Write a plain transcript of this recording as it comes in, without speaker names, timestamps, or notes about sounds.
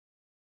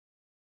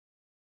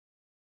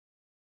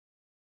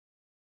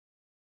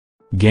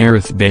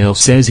Gareth Bale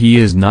says he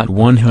is not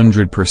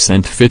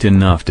 100% fit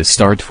enough to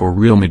start for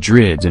Real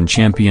Madrid in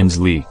Champions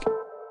League.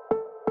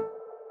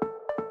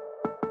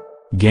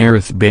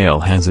 Gareth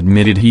Bale has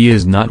admitted he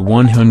is not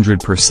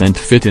 100%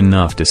 fit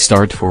enough to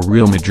start for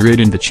Real Madrid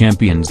in the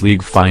Champions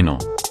League final.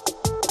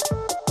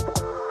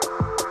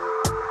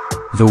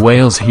 The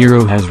Wales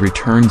hero has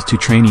returned to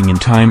training in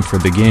time for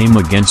the game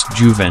against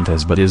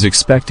Juventus but is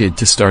expected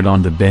to start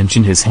on the bench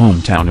in his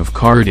hometown of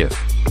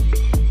Cardiff.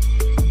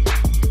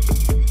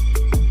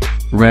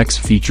 Rex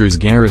features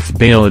Gareth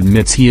Bale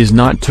admits he is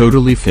not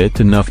totally fit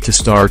enough to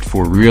start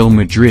for Real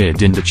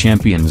Madrid in the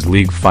Champions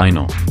League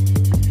final.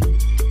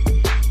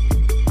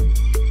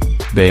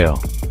 Bale,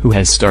 who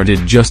has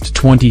started just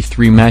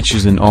 23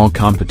 matches in all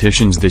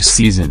competitions this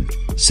season,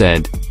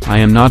 said, "I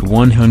am not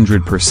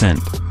 100%,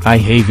 I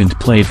haven't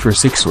played for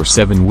 6 or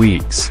 7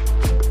 weeks."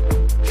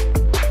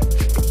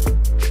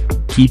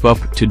 Keep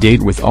up to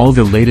date with all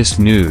the latest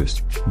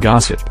news,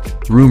 gossip,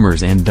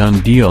 rumors and done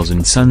deals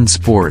in Sun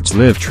Sports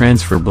Live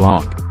transfer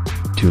blog.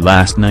 To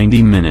last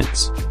 90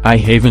 minutes, I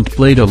haven't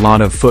played a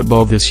lot of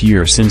football this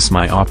year since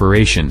my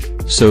operation,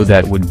 so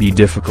that would be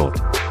difficult.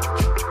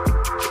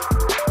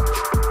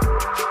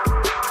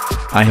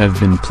 I have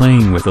been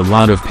playing with a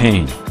lot of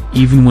pain,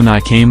 even when I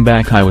came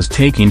back I was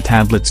taking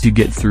tablets to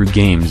get through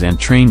games and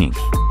training.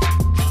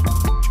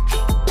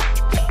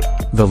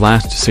 The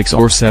last 6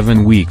 or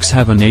 7 weeks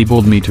have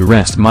enabled me to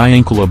rest my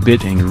ankle a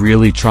bit and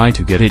really try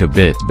to get it a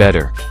bit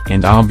better,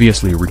 and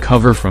obviously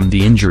recover from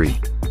the injury.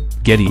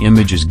 Getty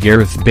Images.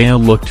 Gareth Bale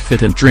looked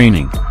fit in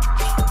training.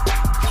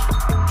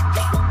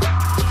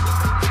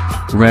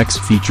 Rex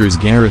features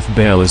Gareth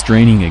Bale is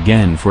training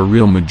again for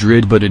Real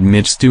Madrid but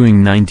admits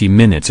doing 90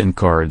 minutes in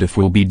Cardiff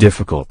will be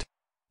difficult.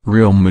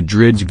 Real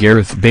Madrid's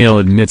Gareth Bale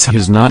admits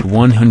he's not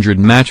 100%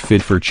 match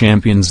fit for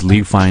Champions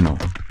League final.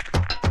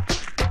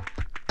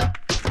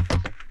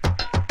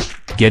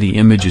 Getty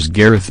Images.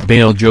 Gareth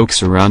Bale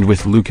jokes around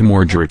with Luka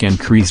Modric and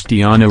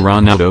Cristiano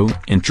Ronaldo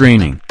in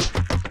training.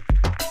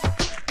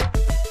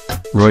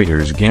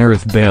 Reuters.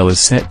 Gareth Bale is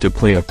set to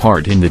play a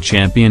part in the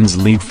Champions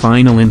League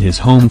final in his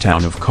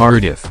hometown of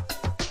Cardiff.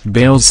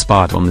 Bale's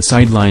spot on the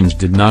sidelines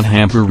did not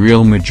hamper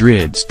Real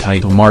Madrid's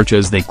title march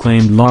as they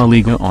claimed La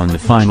Liga on the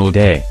final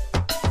day.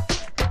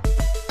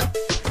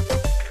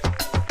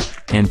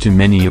 And to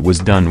many it was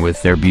done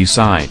with their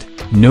B-side,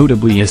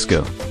 notably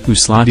Isco, who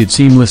slotted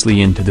seamlessly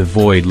into the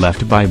void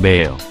left by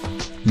Bale.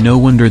 No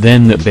wonder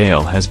then that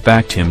Bale has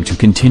backed him to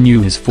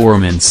continue his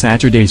form in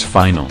Saturday's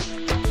final.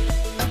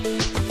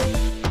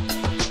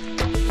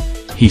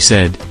 He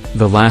said,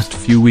 "The last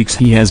few weeks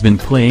he has been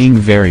playing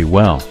very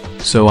well,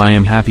 so I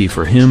am happy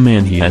for him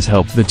and he has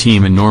helped the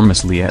team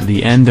enormously at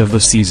the end of the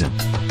season."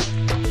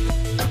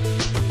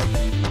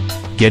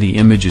 Getty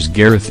Images.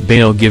 Gareth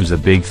Bale gives a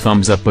big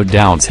thumbs up but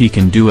doubts he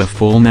can do a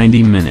full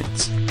 90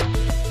 minutes.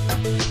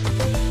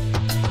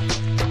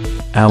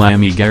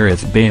 Alamy.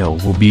 Gareth Bale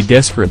will be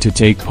desperate to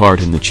take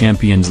part in the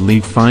Champions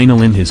League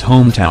final in his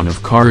hometown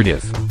of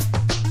Cardiff.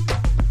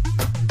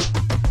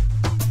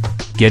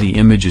 Getty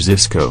Images.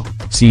 Isco,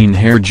 seen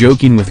here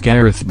joking with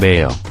Gareth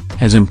Bale,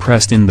 has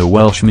impressed in the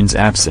Welshman's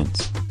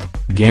absence.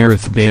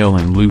 Gareth Bale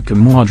and Luka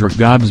Modric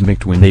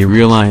gobsmacked when they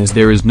realized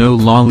there is no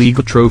La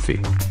Liga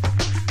trophy.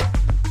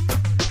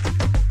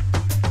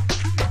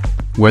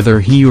 "Whether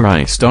he or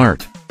I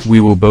start,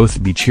 we will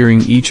both be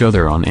cheering each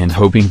other on and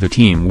hoping the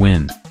team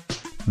win.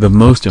 The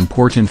most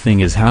important thing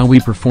is how we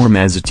perform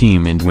as a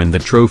team and win the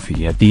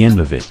trophy at the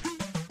end of it."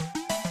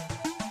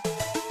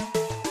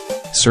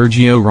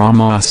 Sergio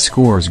Ramos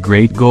scores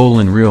great goal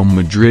in Real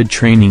Madrid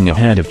training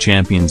ahead of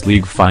Champions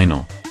League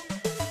final.